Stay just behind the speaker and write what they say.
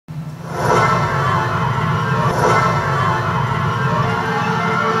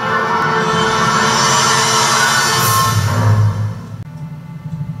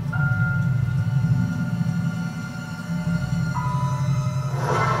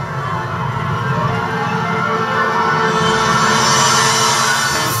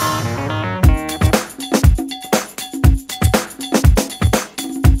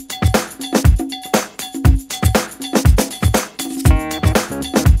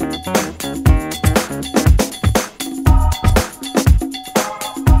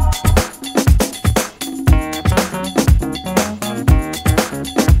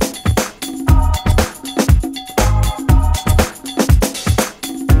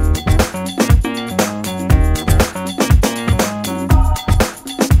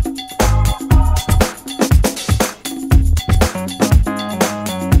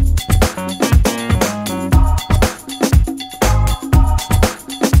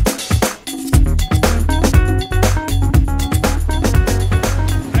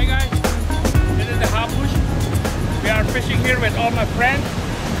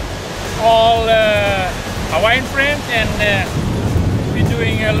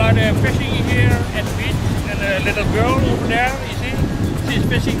a lot of fishing here at the beach, and a little girl over there, you see, she's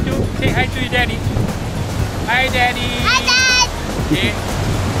fishing too. Say hi to your daddy. Hi, Daddy. Hi, Dad. Okay.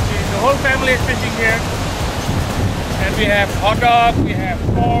 The whole family is fishing here, and we have hot dog, we have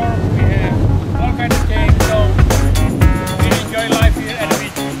pork, we have all kinds of things. So we enjoy life here at the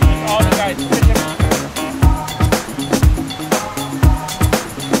beach. And all the guys fishing.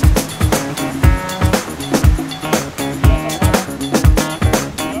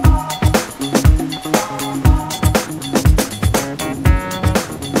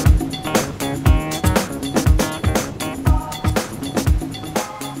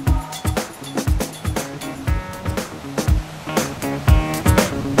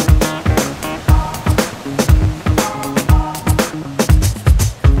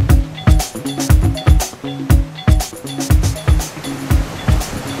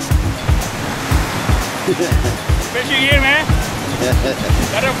 Fishing here, man.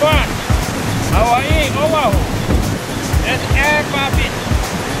 Got a fun. Hawaii, Oahu. That's Ewa Beach.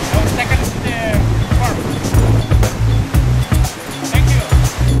 Our second farm. Thank you.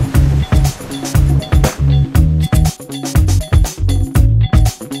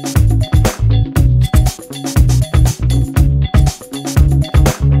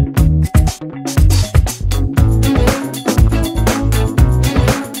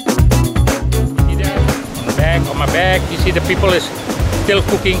 On my back, you see the people is still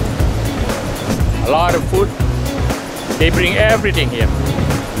cooking a lot of food. They bring everything here.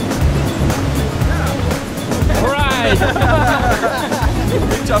 All right.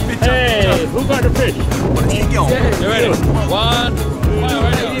 Hey, who got the fish? You ready? One.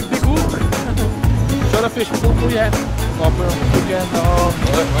 Show the fish. Who you have?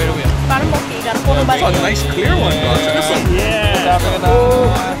 That's a nice clear one, Check this one. Yeah.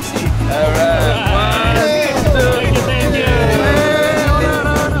 All right. Thank you.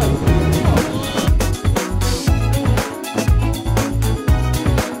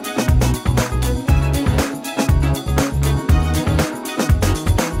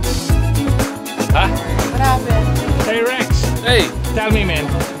 Huh? What happened? Hey Rex. Hey. Tell me, man,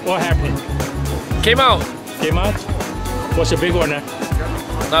 what happened? Came out. Came out? Was a big one, huh?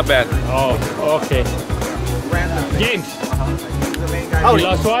 Not bad. Oh, okay. James. Oh, You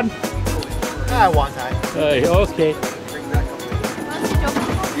lost one? one time. Okay.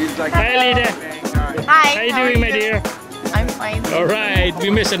 Hi, Lida. Hi. How you doing, my dear? I'm fine. All right. We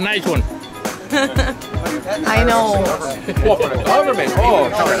missed a nice one. I know. Oh, for the government. Oh,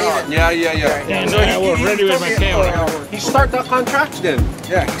 yeah. And I was ready with my camera. He start the contracts then.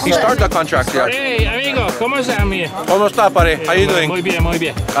 Yeah, he started the contract, yeah. Hey, amigo. ¿Cómo está, amigo? ¿Cómo está, pare? How you doing? Muy bien, muy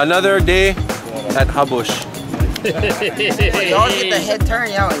bien. Another day at Habush. You always get the head turn,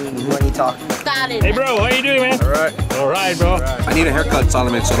 yeah, when you talk. Started. Hey, bro. How you doing, man? Alright. All right, bro. I need a haircut,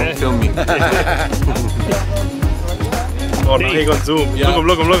 Soeleman, so don't film me. Oh, now he got zoom. Yeah.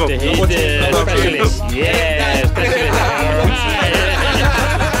 Look him. The heat specialist. Yeah, specialist. All right.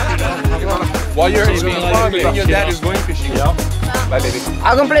 While you're in your dad is going fishing. Yeah. Bye, baby.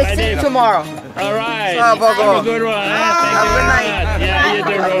 I'm gonna play Sim tomorrow. All right. Oh, Bogo. Have a good one. Have a good night. Yeah, you too,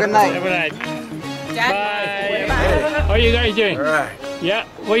 bro. Have a good night. Have a night. Bye. How you guys doing? Alright. Yeah.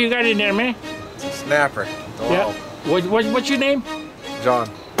 What you got in there, man? Snapper. Yeah. What's your name? John.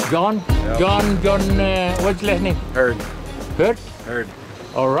 John. Yep. John. What's your last name? Heard. Heard.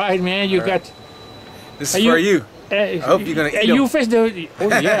 All right, man. You got. This is for you. I hope you're gonna eat You them. fish the. Oh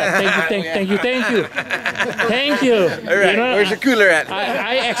yeah. Thank you. Thank you. Alright. You know, Where's the cooler at?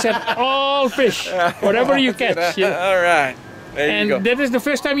 I accept all fish, whatever you catch. You know. Alright. There you And go. that is the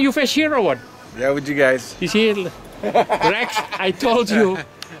first time you fish here or what? Yeah, with you guys. You see, Rex, I told you,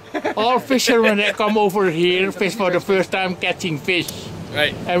 all fishermen that come over here fish for the first time catching fish.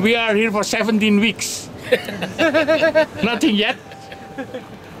 Right. And we are here for 17 weeks. Nothing yet.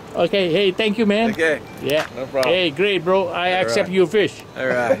 Okay, hey, thank you, man. Okay. Yeah. No problem. Hey, great, bro. I accept your fish.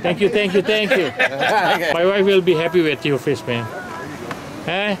 Alright. Thank you. Okay. My wife will be happy with your fish, man.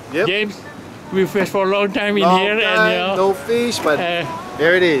 Huh? Yep. James, we fish for a long time in Long here, time, and you know, no fish, but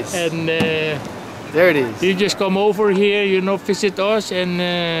there it is. and There it is. you just come over here, you know, visit us, and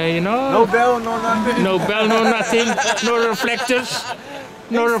you know, No bell, no nothing. no bell, no nothing, no reflectors,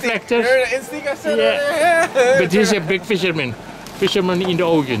 no reflectors. Instinct, I said. Yeah. But he's a big fisherman in the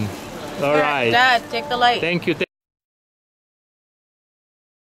ocean. All right. Dad, take the light. Thank you.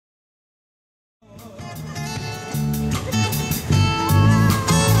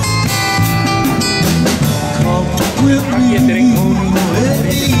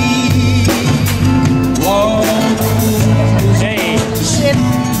 Hey.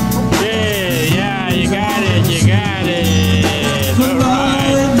 Yeah, you got it. All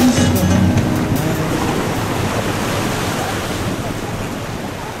right.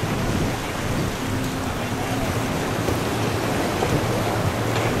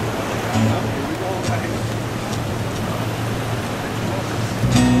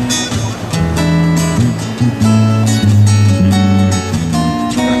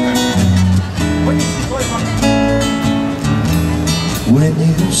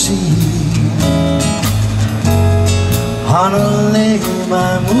 on a lake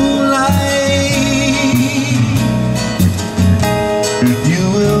by moonlight. You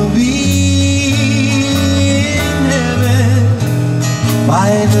will be in heaven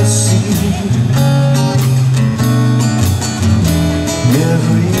by the sea.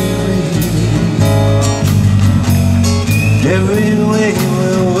 Every way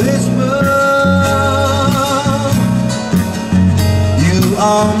will whisper, you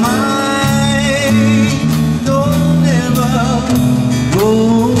are mine, don't ever go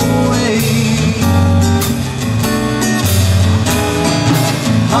away.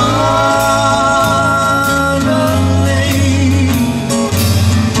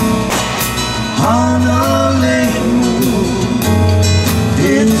 Honolulu,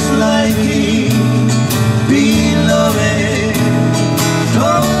 it's like beloved.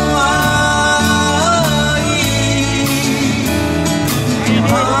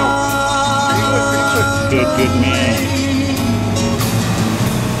 Good man.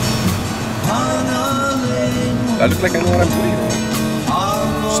 That looks like I know what I'm doing.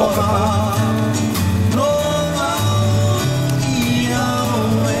 Salt and pepper.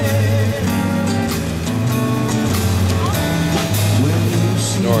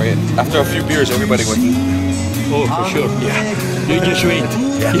 No, after a few beers, everybody went. Oh, for sure. Yeah. You just wait.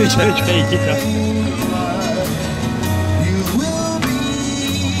 Yeah. You just wait. Yeah.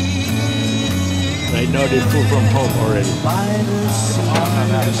 Right now they flew from home already.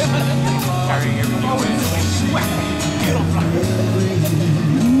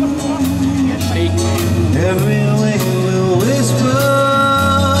 Every way will whisper,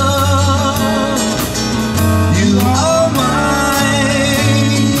 you are mine,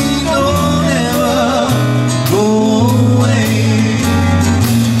 don't ever go away.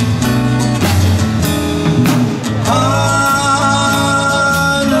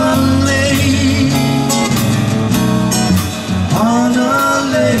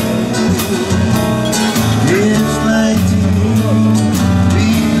 It's like to be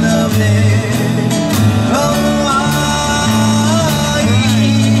loved.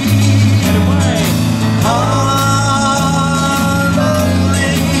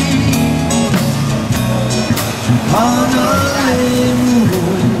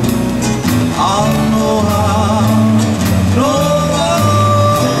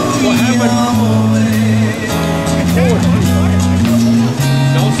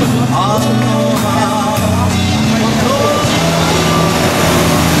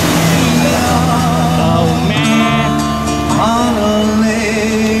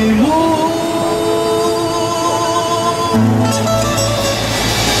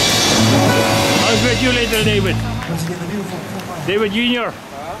 Congratulations, David. David Jr.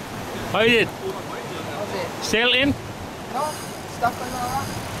 How is it? Sail in? No, stuff on the rock.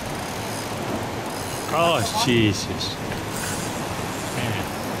 Oh, Jesus.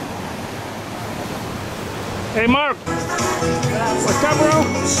 Hey, Mark. What's up, bro?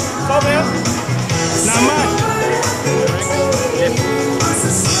 What's up, man? Not much.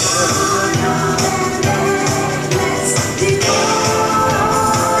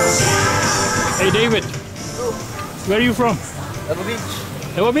 Hey, David. Where are you from? Ewa Beach.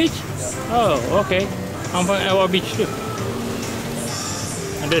 Ewa Beach? Yeah. Oh, okay. I'm from Ewa Beach too.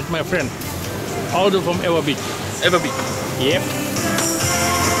 And that's my friend. Also from Ewa Beach. Ewa Beach. Yep.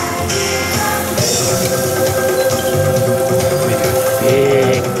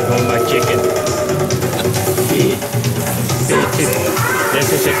 Big grandma chicken. Big chicken. This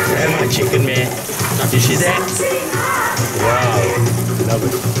is a grandma chicken, man. You see that? Wow. Love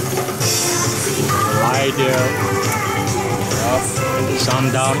it. Lie there. And the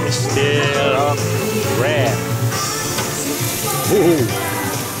sundown is still red. Ooh.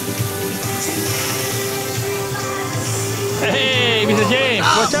 Hey, Mr. James,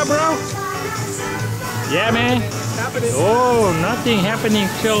 what's up, bro? Yeah, man. Oh, nothing happening.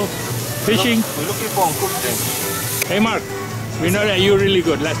 Still fishing. We're looking for Uncle James. Hey, Mark. We know that you're really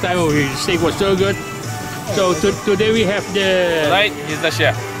good. Last time our steak was so good. So today we have the. Tonight he's the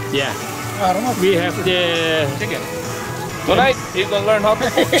chef. Yeah. We have the Chicken. Tonight he's gonna learn how to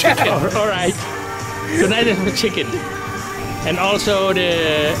cook chicken. all right. Tonight is the chicken, and also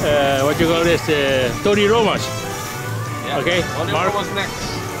the what you call this, Tony Romas. Yeah. Okay, Only Mark. was next.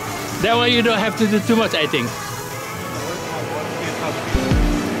 That way you don't have to do too much, I think.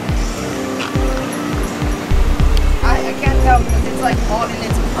 I can't tell because it's like all in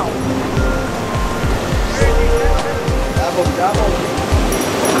its mouth. Double.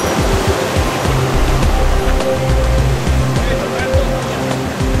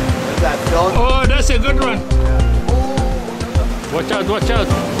 Oh, that's a good one. Watch out, watch out.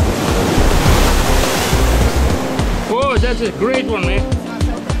 Oh, that's a great one, man.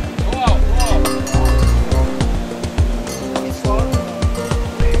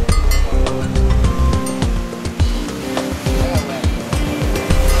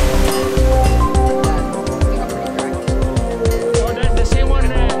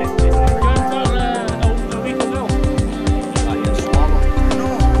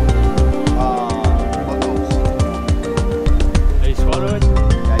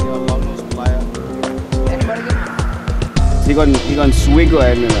 He gonna swiggle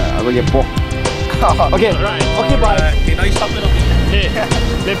and I will get pork. Okay, Right. okay, bye. You know, you stop it up. Hey,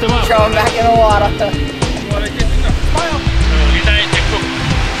 lift him up. Throw him back in the water. Lita is the cook.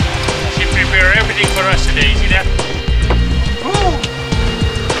 She prepared everything for us today. See that?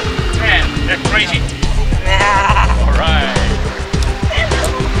 Man, that's crazy. Alright.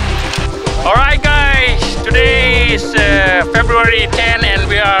 Alright guys, today is February 10 and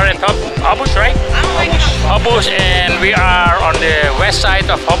we are at Habus, right? Habus, and we are on the west side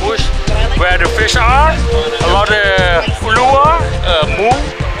of Habus where the fish are. A lot of ulua,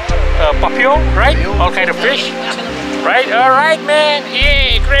 populair, right? All kind of fish. Right? Alright man.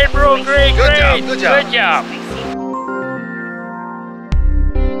 Yeah, great bro, great. Good job. Good job.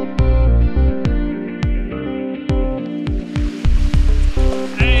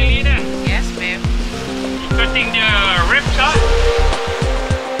 Hey Lina, Yes, babe. you cutting the ribs off?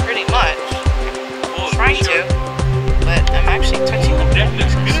 Pretty much. Oh, Trying sure. to, but I'm actually touching them. That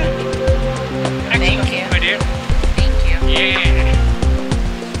looks good. Thank Excellent, you. my dear. Thank you. Yeah.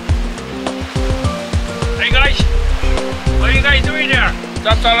 Hey guys, what are you guys doing there?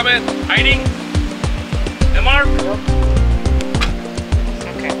 Stop, Soeleman. Hiding? The mark?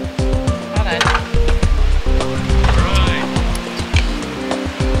 Okay. Hold on. Right.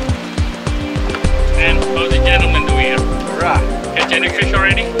 And how's the gentleman doing here? Right. Catch any fish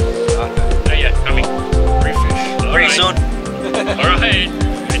already? Not yet, coming. Free fish. Very soon. Alright.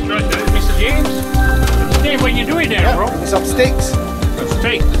 Mr. James? Dave, what are you doing there, bro? Some steaks. A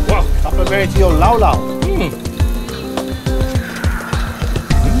steak. Wow. Supplementary to your lau lau.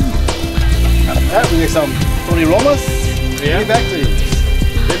 We get some Tony Romas. Yeah. Back ribs.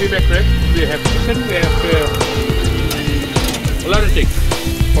 Baby back rib. We have chicken. We have a lot of things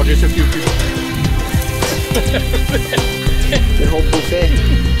for just a few people. The whole buffet.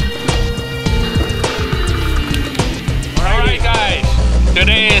 Alright guys,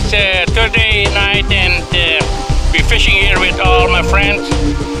 today is Thursday night and we're fishing here with all my friends,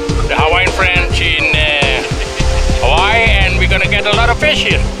 the Hawaiian friends in Hawaii, and we're gonna get a lot of fish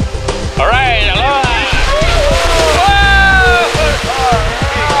here. Alright, aloha!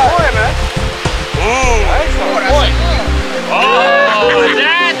 Boy, man. Boy. Oh,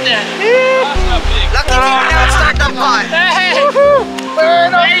 that! Lucky me now start the pot. Hey!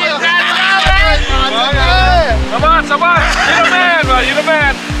 Hey, you got it, Come on. You're the man, man. You're the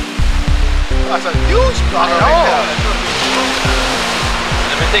man. That's a huge guy.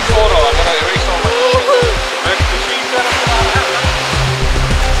 Let me take photo. I'm gonna erase all my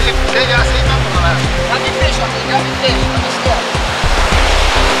Got me fish on me. Got me fish. Let me still.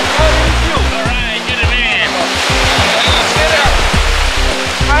 Alright, you're the man.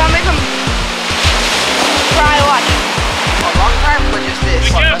 I'll make them try watch. A long time for just this.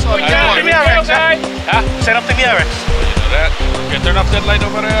 Good job, Give me a Rex, guys. huh? Set up the mirrors. You know that. Okay, turn off that light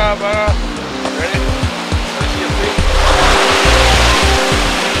over there, ready? Let me see your face.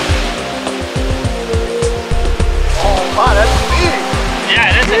 Oh, wow, that's big.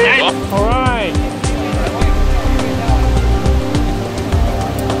 Yeah, that's a nice. Alright.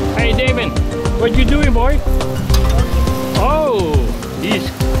 Hey, David, what you doing, boy? Oh, he's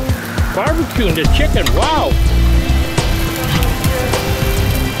barbecuing the chicken. Wow.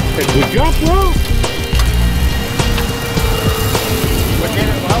 Good job, bro.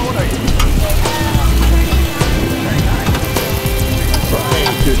 How old are you?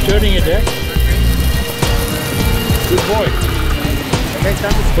 Right, you're turning it there. Good boy.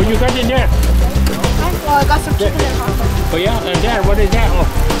 What you got in there? Well, I got some chicken and hot dog. Oh yeah, and there, what is that? Oh,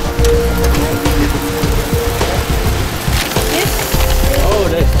 oh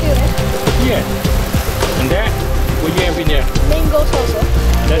that's, yeah. And that, what you have in there? Mango salsa.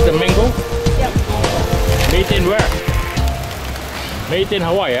 That's a mango? Yep. Made in where? Made in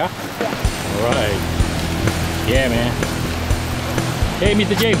Hawaii, huh? Yeah. Alright. Yeah, man. Hey,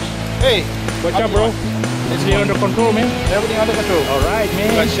 Mr. James. Hey, What's up, bro? Is it under control, man? everything under control. Alright, We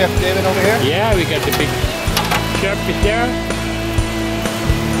man. got Chef David over here. Yeah, we got the big chef is there.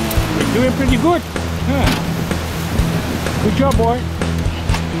 We're doing pretty good. Huh. Good job, boy.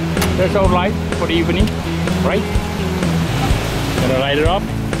 That's our light for the evening, right? Gonna light it up.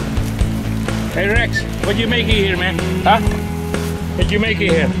 Hey Rex, what you making here, man? Huh? What you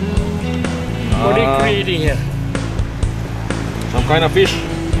making here? What are you creating here? Some kind of fish.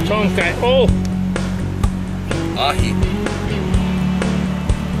 Some kind. Oh, Ahi.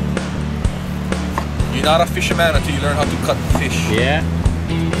 You're not a fisherman until you learn how to cut fish. yeah.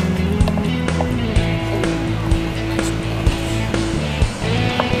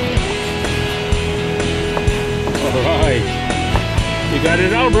 All right. You got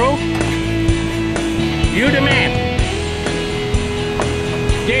it out, bro. You the man.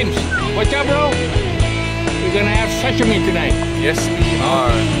 James, what's up, bro? We're gonna have sashimi tonight. Yes, we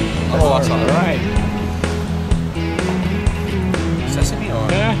are. Aloha. All right. Sesame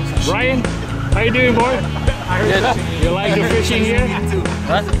or? Yeah. Brian, how you doing, boy? You like the fishing here?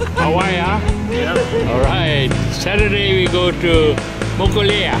 Huh? Hawaii, huh? All right. Saturday we go to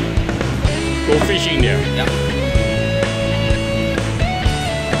Mokulea. Go fishing there. Yep.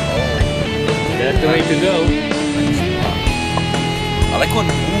 That's the way to go. I like going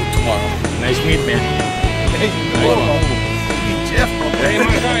to Moon tomorrow. Nice meet, man. Hey, Jeff. Hey,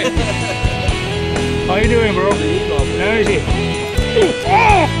 my guy. How you doing, bro? How is it?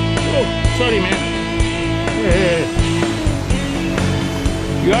 Oh, sorry, man.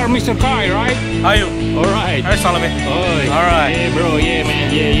 You are Mr. Kai, right? How are you? All right. Hi, Soeleman. Oh, All right. Yeah, bro. Yeah,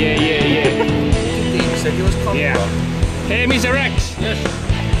 man. Yeah. He said he was coming. Yeah. Hey, Mr. Rex. Yes.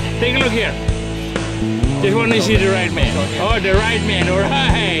 Take a look here. Just want to see the right man. Oh, the right man. All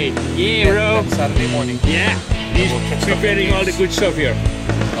right. Yeah, bro. Saturday morning. Yeah. He's preparing all the good stuff here.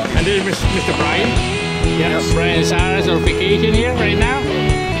 And this is Mr. Brian. Yeah, Brian and Sarah's on vacation here right now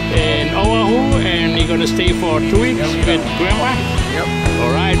in Oahu, and you're gonna stay for 2 weeks with Grandma. Yep. All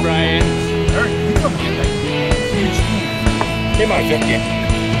right, Brian. Come on, Vicky.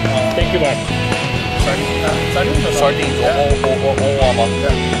 Thank you, man. Sardines. Mama.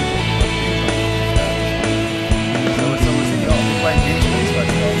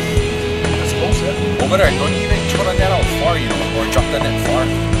 Over there, don't even throw the net out far, you know, or drop the net far.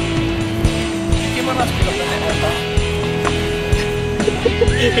 Give us pick up the net.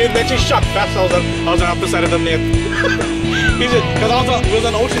 That just shot fast. I was on the opposite side of the net. He said, because it was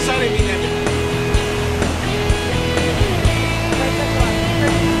on the ocean side, I mean,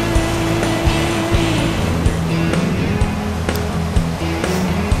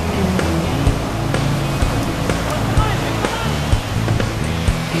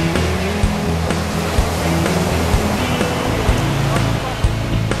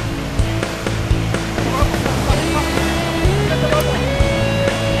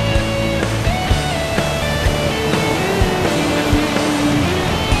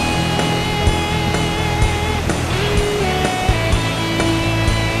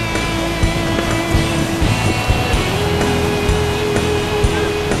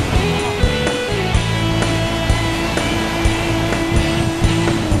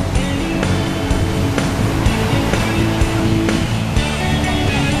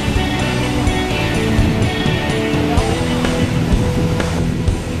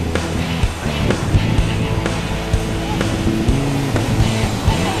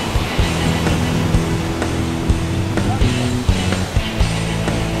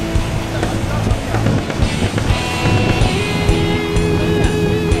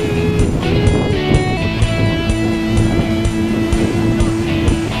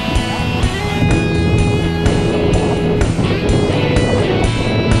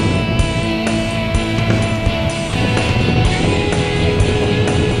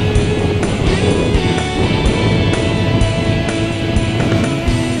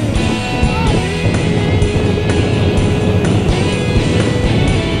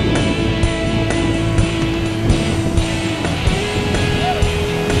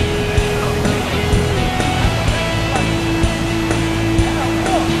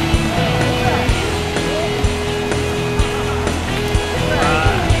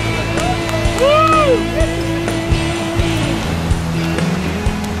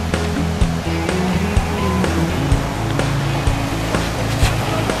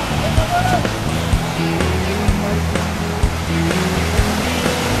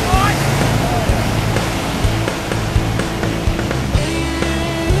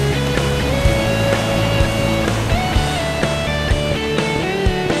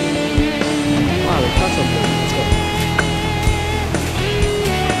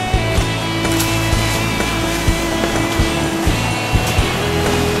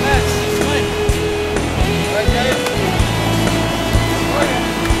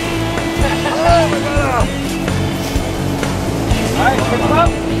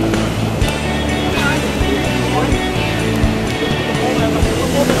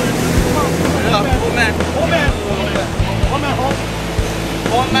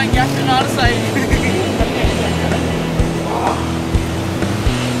 one man gas on the other side.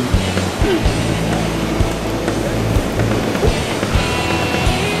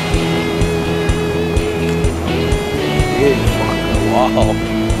 Wow.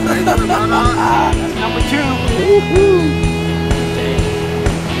 That's number 2.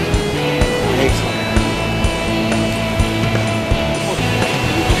 Excellent.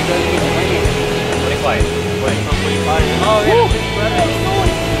 Oh, yeah.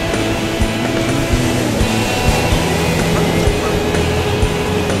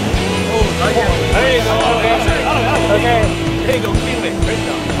 There you go. Okay. There you go. Feel it. Great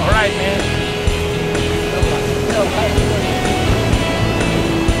job. All right, man.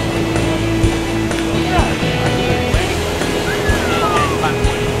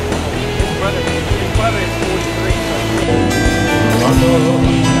 His brother is 43.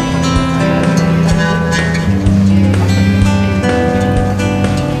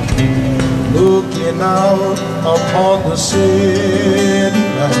 Looking out upon the city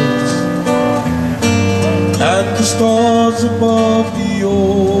lights and the stars above the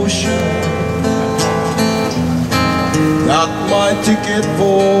ocean. Got my ticket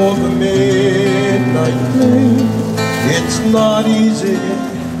for the midnight plane. It's not easy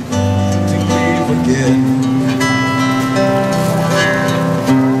to leave again.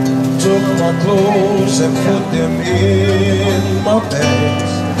 Took my clothes and put them in my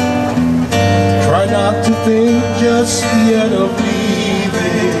bags. Try not to think just yet of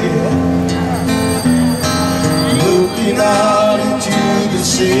leaving. Looking out into the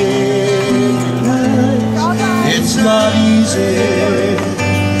city lights, it's not easy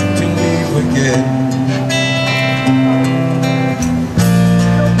to leave again.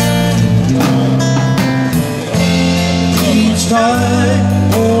 Each time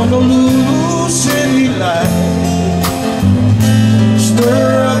Honolulu city lights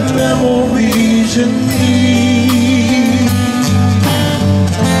stir up memories in me.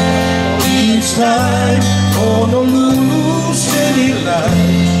 Each time Honolulu city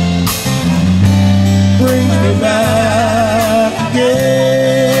lights brings me back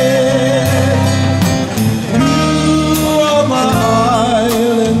again. You are my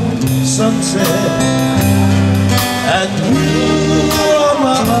island sunset, and you are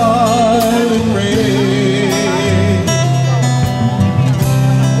my island rain.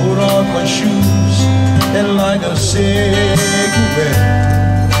 Put on my shoes and light a cigarette,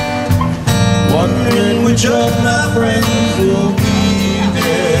 wondering which of my friends will be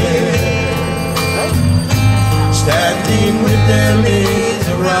there, standing with their legs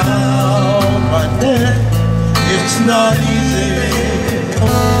around my neck. It's not easy to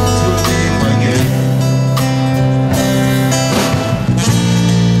leave again.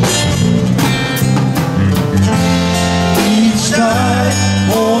 Each time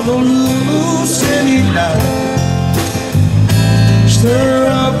Honolulu city lights stir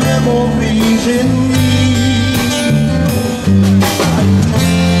up memories in me.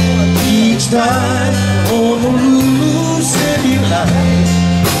 Each time Honolulu city lights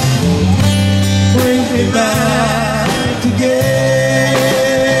brings me back again.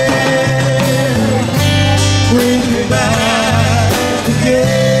 Brings me back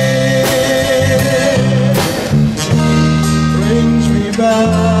again. Brings me back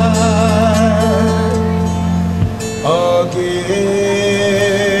again.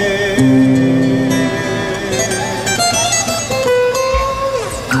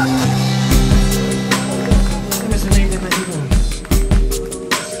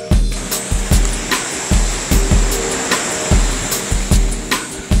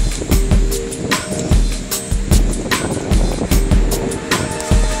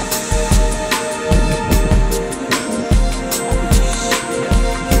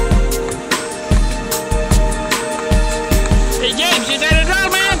 Hey, James, you got it all,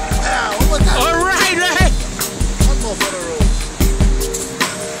 man? All right, right.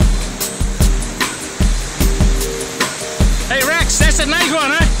 Hey, Rex, that's a nice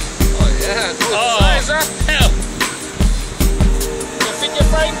one, huh? Oh, yeah. Good size, huh? Hell. You fit your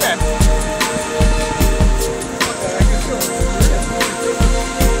frying pan.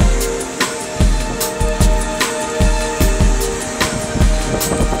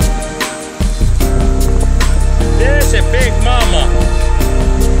 There's a big mama.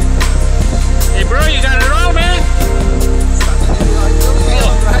 Hey, bro, you got it all?